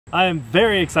I am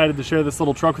very excited to share this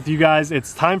little truck with you guys.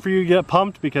 It's time for you to get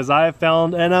pumped because I have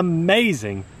found an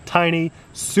amazing, tiny,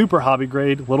 super hobby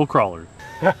grade little crawler.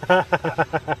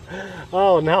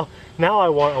 Oh, now I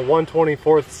want a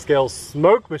 1/24 scale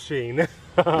smoke machine.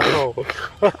 Oh,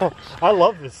 I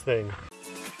love this thing.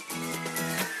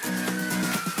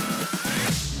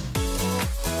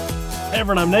 Hey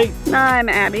everyone, I'm Nate. I'm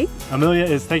Abby. Amelia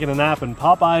is taking a nap and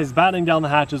Popeye's battening down the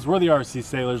hatches. We're the RC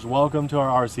Sailors. Welcome to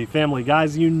our RC family.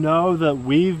 Guys, you know that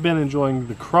we've been enjoying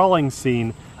the crawling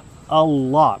scene a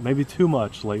lot, maybe too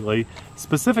much lately.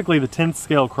 Specifically the 10th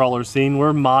scale crawler scene.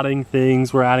 We're modding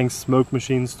things, we're adding smoke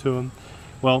machines to them.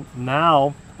 Well,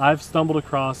 now I've stumbled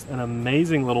across an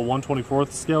amazing little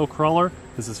 1/24 scale crawler.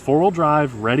 This is 4-wheel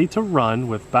drive, ready to run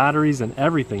with batteries and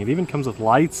everything. It even comes with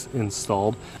lights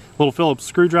installed. Little Phillips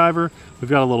screwdriver. We've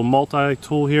got a little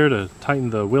multi-tool here to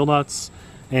tighten the wheel nuts,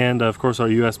 and of course our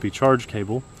USB charge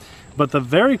cable. But the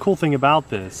very cool thing about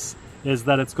this is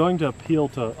that it's going to appeal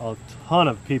to a ton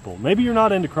of people. Maybe you're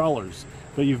not into crawlers,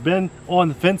 but you've been on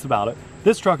the fence about it.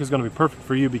 This truck is going to be perfect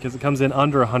for you because it comes in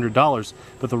under $100.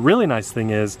 But the really nice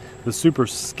thing is the super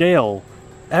scale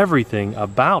everything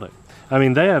about it. I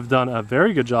mean, they have done a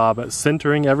very good job at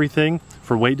centering everything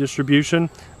for weight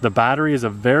distribution. The battery is a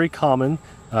very common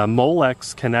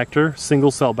Molex connector, single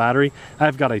cell battery.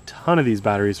 I've got a ton of these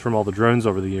batteries from all the drones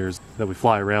over the years that we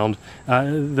fly around.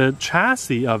 The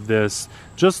chassis of this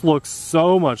just looks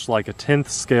so much like a 10th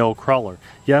scale crawler.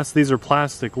 Yes, these are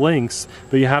plastic links,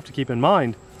 but you have to keep in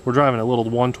mind, we're driving a little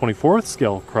 1/24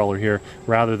 scale crawler here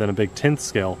rather than a big 10th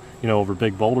scale, you know, over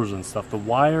big boulders and stuff. The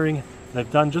wiring, they've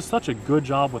done just such a good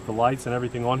job with the lights and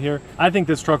everything on here. I think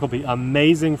this truck will be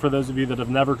amazing for those of you that have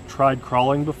never tried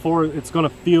crawling before. It's going to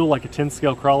feel like a 10th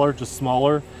scale crawler, just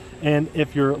smaller. And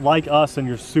if you're like us and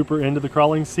you're super into the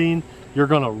crawling scene, you're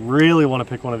going to really want to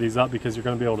pick one of these up because you're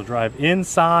going to be able to drive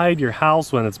inside your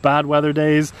house when it's bad weather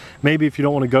days. Maybe if you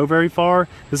don't want to go very far,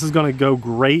 this is going to go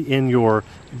great in your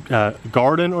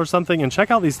garden or something. And check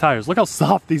out these tires. Look how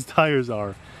soft these tires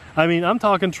are. I mean, I'm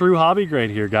talking true hobby grade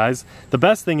here, guys. The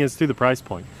best thing is, too, the price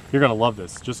point. You're gonna love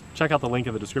this. Just check out the link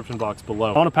in the description box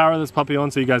below. I wanna power this puppy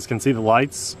on so you guys can see the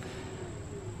lights.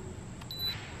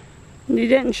 You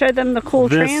didn't show them the cool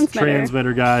transmitter. This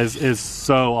transmitter, guys, is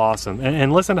so awesome.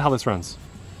 And listen to how this runs.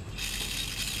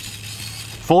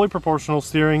 Fully proportional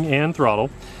steering and throttle.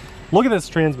 Look at this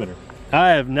transmitter.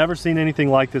 I have never seen anything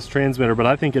like this transmitter, but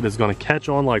I think it is going to catch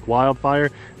on like wildfire.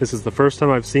 This is the first time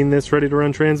I've seen this ready to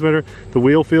run transmitter. The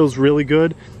wheel feels really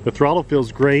good. The throttle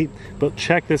feels great, but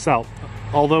check this out.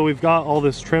 Although we've got all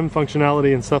this trim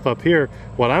functionality and stuff up here,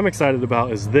 what I'm excited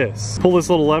about is this. Pull this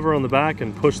little lever on the back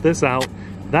and push this out.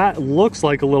 That looks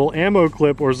like a little ammo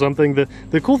clip or something.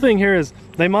 The cool thing here is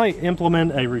they might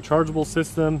implement a rechargeable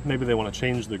system. Maybe they want to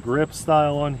change the grip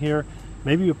style on here.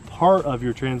 Maybe a part of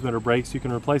your transmitter breaks, you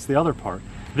can replace the other part.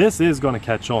 This is going to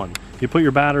catch on. You put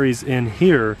your batteries in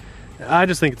here. I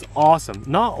just think it's awesome.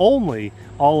 Not only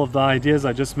all of the ideas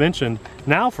I just mentioned,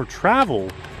 now for travel,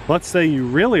 let's say you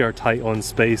really are tight on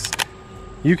space,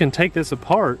 you can take this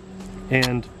apart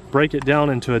and break it down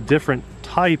into a different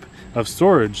type of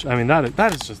storage. I mean,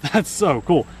 that's so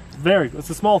cool. It's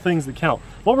the small things that count.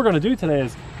 What we're going to do today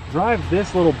is drive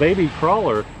this little baby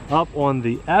crawler up on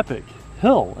the Epic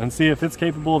hill and see if it's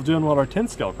capable of doing what our 10th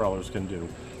scale crawlers can do.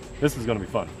 This is going to be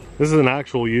fun. This is an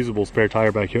actual usable spare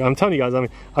tire back here. I'm telling you guys, I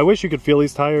mean, I wish you could feel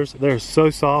these tires. They're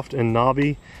so soft and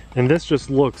knobby, and this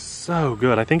just looks so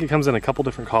good. I think it comes in a couple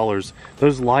different colors.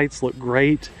 Those lights look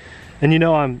great, and you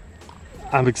know, I'm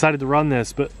excited to run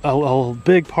this, but a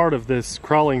big part of this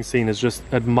crawling scene is just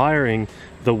admiring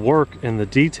the work and the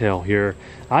detail here.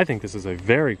 I think this is a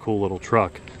very cool little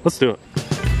truck. Let's do it.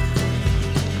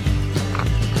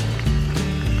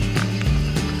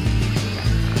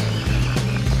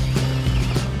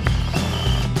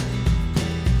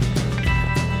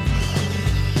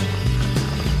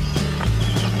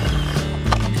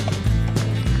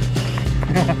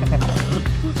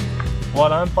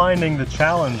 What I'm finding the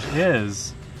challenge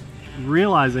is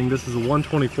realizing this is a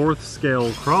 1/24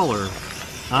 scale crawler.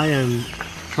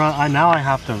 Now I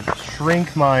have to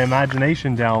shrink my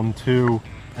imagination down to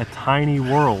a tiny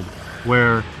world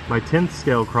where my 10th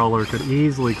scale crawler could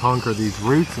easily conquer these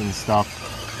roots and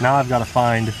stuff. Now I've got to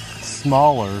find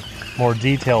smaller, more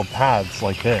detailed paths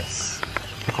like this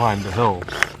to climb the hills.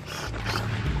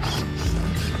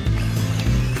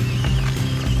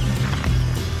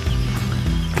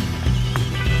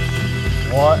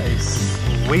 What a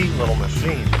sweet little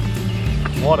machine.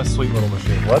 What a sweet little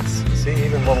machine. Let's see,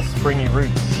 even little springy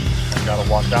roots I've got to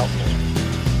watch out for.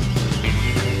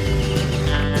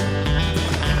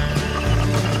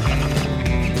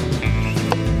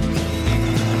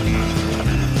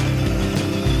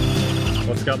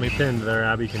 What's got me pinned there,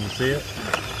 Abby? Can you see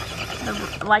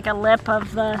it? Like a lip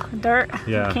of the dirt.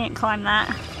 Yeah. You can't climb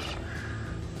that.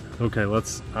 Okay,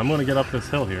 I'm gonna get up this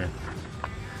hill here.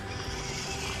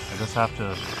 I just have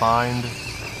to find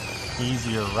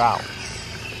easier routes.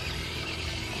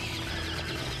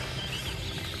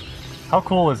 How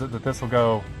cool is it that this will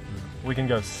go, we can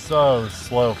go so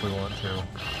slow if we want to.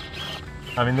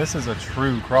 I mean, this is a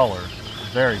true crawler.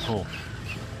 Very cool.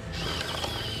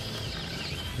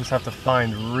 Just have to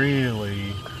find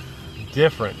really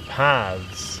different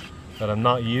paths that I'm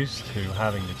not used to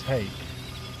having to take.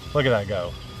 Look at that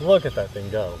go. Look at that thing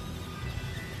go.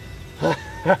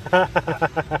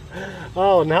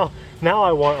 Oh, now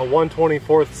I want a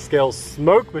 1/24th scale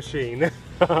smoke machine.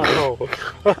 Oh,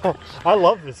 I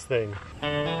love this thing.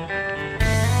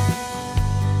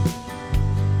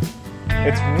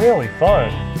 It's really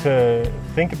fun to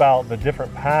think about the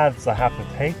different paths I have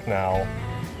to take now.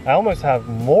 I almost have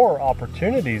more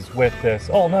opportunities with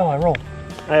this. Oh no, I rolled.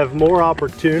 I have more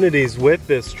opportunities with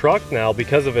this truck now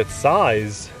because of its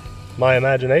size. My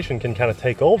imagination can kind of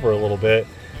take over a little bit,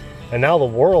 and now the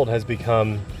world has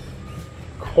become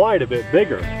quite a bit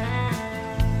bigger.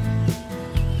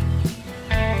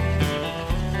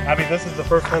 Abby, this is the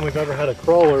first time we've ever had a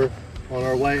crawler on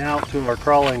our way out to our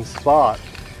crawling spot.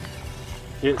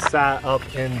 It sat up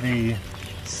in the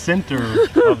center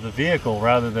of the vehicle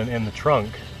rather than in the trunk.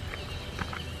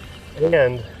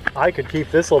 And I could keep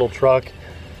this little truck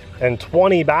and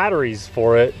 20 batteries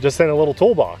for it just in a little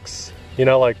toolbox. You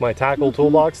know, like my tackle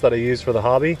toolbox that I use for the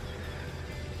hobby.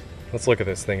 Let's look at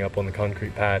this thing up on the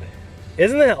concrete pad.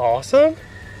 Isn't that awesome?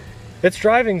 It's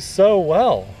driving so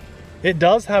well. It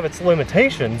does have its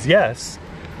limitations, yes.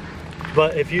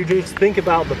 But if you just think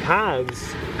about the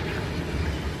paths,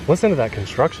 listen to that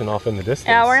construction off in the distance.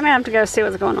 Yeah, we're gonna have to go see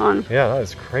what's going on. Yeah, that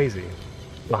is crazy.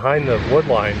 Behind the wood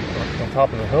line on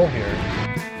top of the hill here.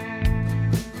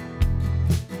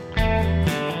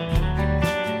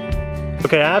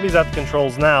 Okay, Abby's at the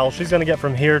controls now. She's gonna get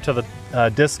from here to the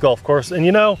disc golf course. And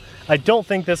you know, I don't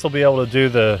think this will be able to do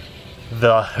the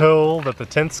hill that the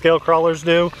 10th scale crawlers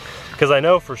do, because I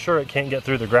know for sure it can't get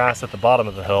through the grass at the bottom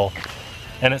of the hill.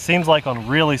 And it seems like on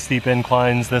really steep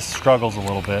inclines, this struggles a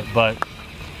little bit, but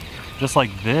just like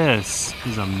this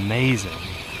is amazing.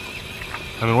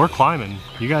 I mean, we're climbing.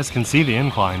 You guys can see the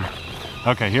incline.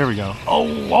 Okay, here we go.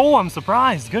 Oh, I'm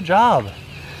surprised. Good job.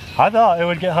 I thought it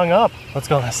would get hung up. Let's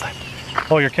go this side.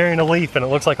 Oh, you're carrying a leaf and it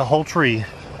looks like a whole tree.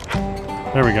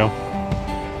 There we go.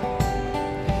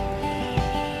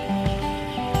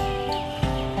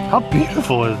 How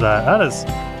beautiful is that? That is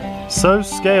so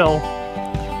scale.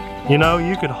 You know,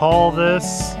 you could haul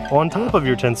this on top of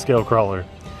your 10th scale crawler.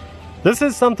 This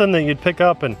is something that you'd pick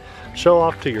up and show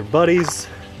off to your buddies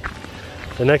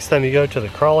the next time you go to the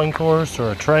crawling course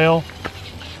or a trail.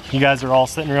 You guys are all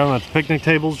sitting around at the picnic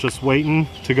tables just waiting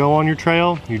to go on your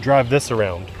trail. You drive this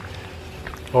around.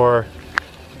 Or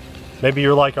maybe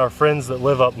you're like our friends that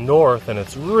live up north and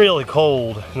it's really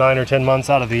cold 9 or 10 months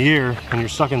out of the year and you're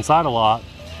stuck inside a lot.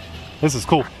 This is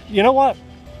cool. You know what?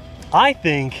 I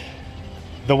think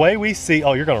the way we see,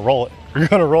 oh, you're gonna roll it. You're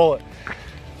gonna roll it.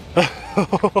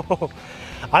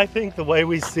 I think the way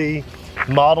we see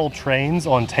model trains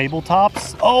on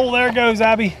tabletops. Oh, there goes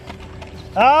Abby.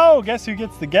 Oh, guess who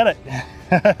gets to get it?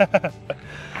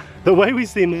 The way we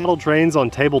see model trains on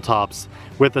tabletops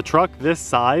with a truck this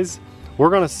size, we're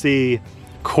gonna see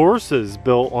courses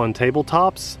built on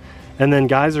tabletops, and then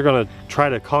guys are gonna try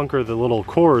to conquer the little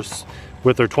course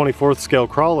with their 24th scale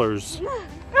crawlers.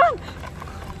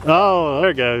 Oh,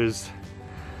 there it goes.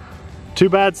 Too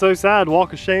bad, so sad.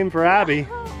 Walk of shame for Abby.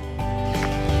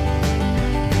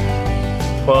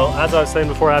 Well, as I was saying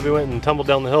before Abby went and tumbled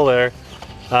down the hill there,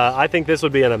 I think this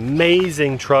would be an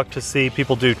amazing truck to see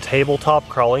people do tabletop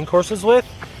crawling courses with.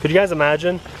 Could you guys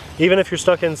imagine? Even if you're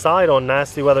stuck inside on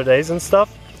nasty weather days and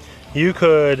stuff, you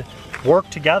could work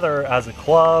together as a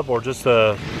club or just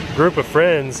a group of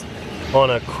friends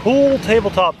on a cool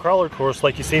tabletop crawler course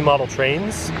like you see model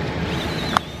trains.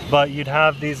 But you'd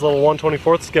have these little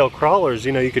 1/24th scale crawlers.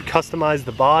 You know, you could customize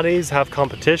the bodies, have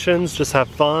competitions, just have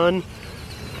fun.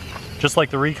 Just like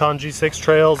the Recon G6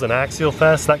 trails and Axial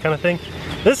Fest, that kind of thing.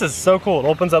 This is so cool. It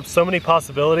opens up so many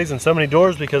possibilities and so many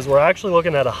doors because we're actually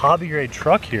looking at a hobby grade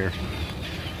truck here.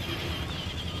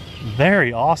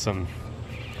 Very awesome.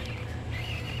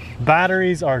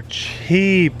 Batteries are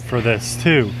cheap for this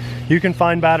too. You can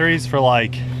find batteries for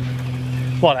like,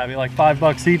 what, Abby, like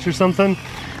 $5 each or something?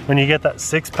 When you get that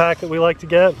 6-pack that we like to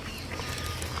get.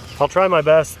 I'll try my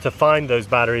best to find those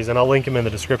batteries and I'll link them in the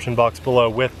description box below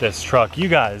with this truck. You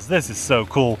guys, this is so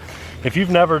cool. If you've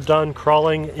never done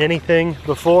crawling anything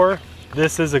before,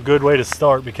 this is a good way to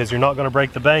start because you're not going to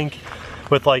break the bank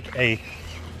with like a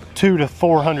 $200 to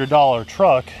 $400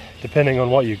 truck, depending on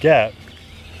what you get.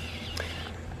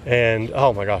 And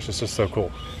oh my gosh, it's just so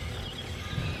cool.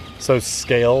 So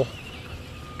scale.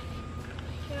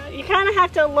 You kind of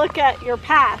have to look at your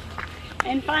path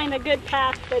and find a good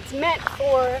path that's meant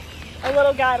for a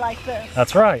little guy like this.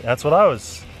 That's right. That's what I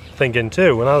was thinking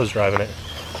too when I was driving it.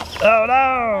 Oh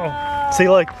no! See,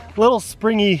 like little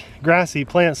springy, grassy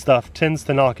plant stuff tends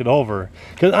to knock it over.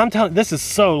 Because I'm telling you, this is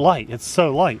so light. It's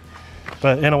so light.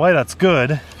 But in a way, that's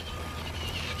good.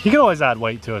 You can always add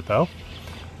weight to it though.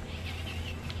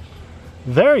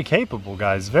 Very capable,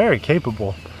 guys. Very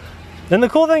capable. And the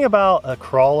cool thing about a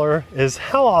crawler is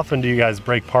how often do you guys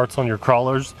break parts on your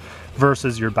crawlers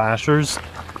versus your bashers?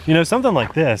 You know, something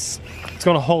like this, it's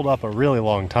going to hold up a really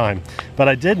long time. But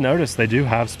I did notice they do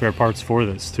have spare parts for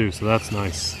this too, so that's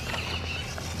nice.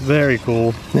 Very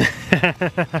cool.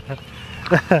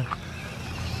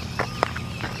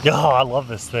 Oh, I love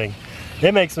this thing.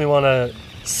 It makes me want to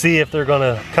see if they're going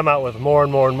to come out with more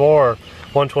and more and more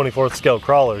 1/24th scale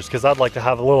crawlers, because I'd like to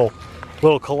have a little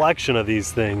collection of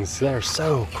these things. They're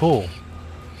so cool.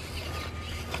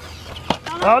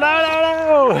 Oh no,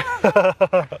 no,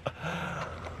 no!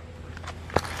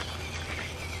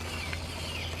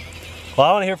 Well,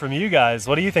 I want to hear from you guys.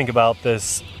 What do you think about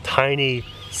this tiny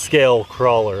scale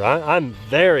crawler? I'm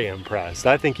very impressed.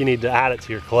 I think you need to add it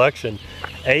to your collection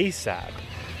ASAP.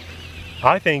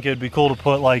 I think it'd be cool to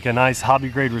put like a nice hobby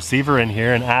grade receiver in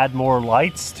here and add more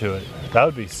lights to it. That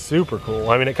would be super cool.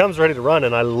 I mean, it comes ready to run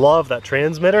and I love that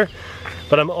transmitter,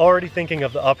 but I'm already thinking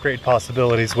of the upgrade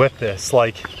possibilities with this.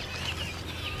 Like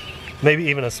maybe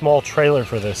even a small trailer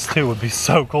for this too would be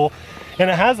so cool. And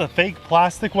it has a fake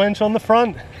plastic winch on the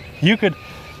front. You could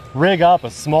rig up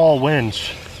a small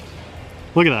winch.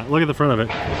 Look at that, look at the front of it.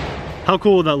 How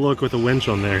cool would that look with a winch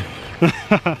on there?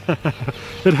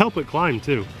 It'd help it climb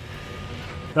too.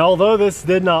 Now, although this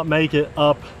did not make it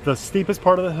up the steepest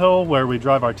part of the hill where we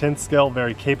drive our 10th scale,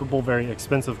 very capable, very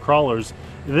expensive crawlers,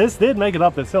 this did make it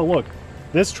up this hill. Look,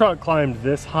 this truck climbed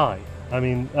this high. I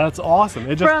mean, that's awesome.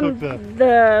 It just took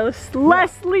the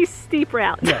least steep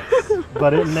route. Yes,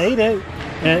 but it made it,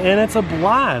 and it's a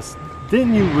blast.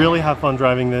 Didn't you really have fun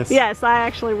driving this? Yes, I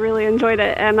actually really enjoyed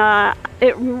it, and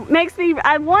it makes me,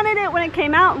 I wanted it when it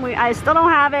came out, and I still don't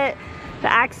have it.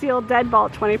 The Axial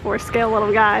deadbolt 24 scale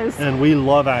little guys. And we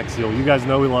love Axial. You guys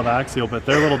know we love Axial, but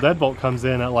their little deadbolt comes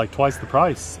in at like twice the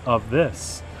price of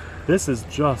this. This is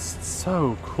just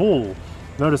so cool.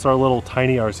 Notice our little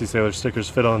tiny RC Sailor stickers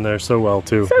fit on there so well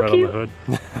too, so right cute. on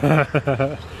the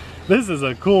hood. This is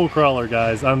a cool crawler,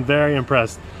 guys. I'm very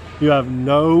impressed. You have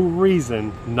no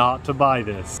reason not to buy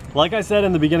this. Like I said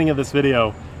in the beginning of this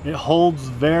video, it holds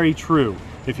very true.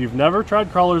 If you've never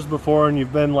tried crawlers before and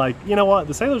you've been like, you know what,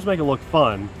 the Sailors make it look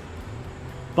fun,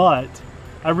 but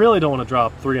I really don't want to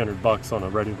drop 300 bucks on a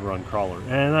ready to run crawler.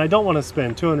 And I don't want to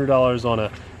spend $200 on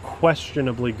a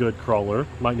questionably good crawler,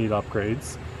 might need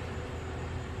upgrades.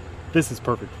 This is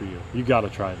perfect for you. You got to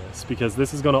try this because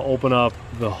this is going to open up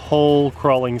the whole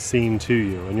crawling scene to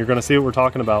you. And you're going to see what we're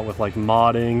talking about with like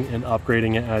modding and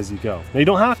upgrading it as you go. Now you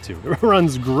don't have to. It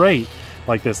runs great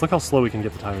like this. Look how slow we can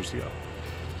get the tires to go.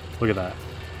 Look at that.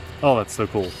 Oh, that's so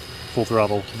cool. Full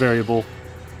throttle, variable,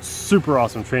 super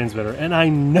awesome transmitter. And I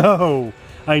know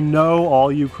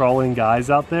all you crawling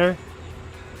guys out there,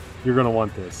 you're gonna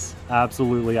want this.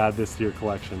 Absolutely add this to your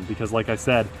collection because like I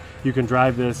said, you can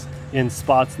drive this in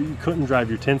spots that you couldn't drive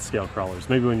your 10th scale crawlers.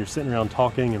 Maybe when you're sitting around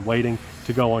talking and waiting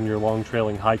to go on your long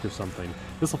trailing hike or something.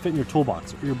 This will fit in your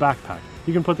toolbox or your backpack.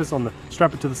 You can put this on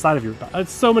strap it to the side of your back.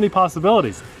 It's so many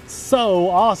possibilities. So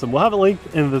awesome. We'll have it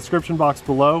linked in the description box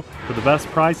below for the best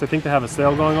price. I think they have a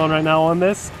sale going on right now on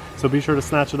this, so be sure to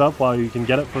snatch it up while you can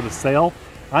get it for the sale.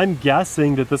 I'm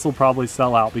guessing that this will probably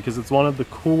sell out because it's one of the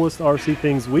coolest RC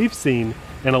things we've seen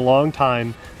in a long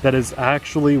time that is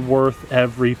actually worth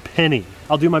every penny.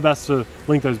 I'll do my best to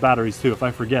link those batteries too. If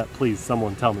I forget, please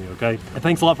someone tell me, okay? And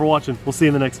thanks a lot for watching. We'll see you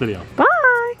in the next video. Bye.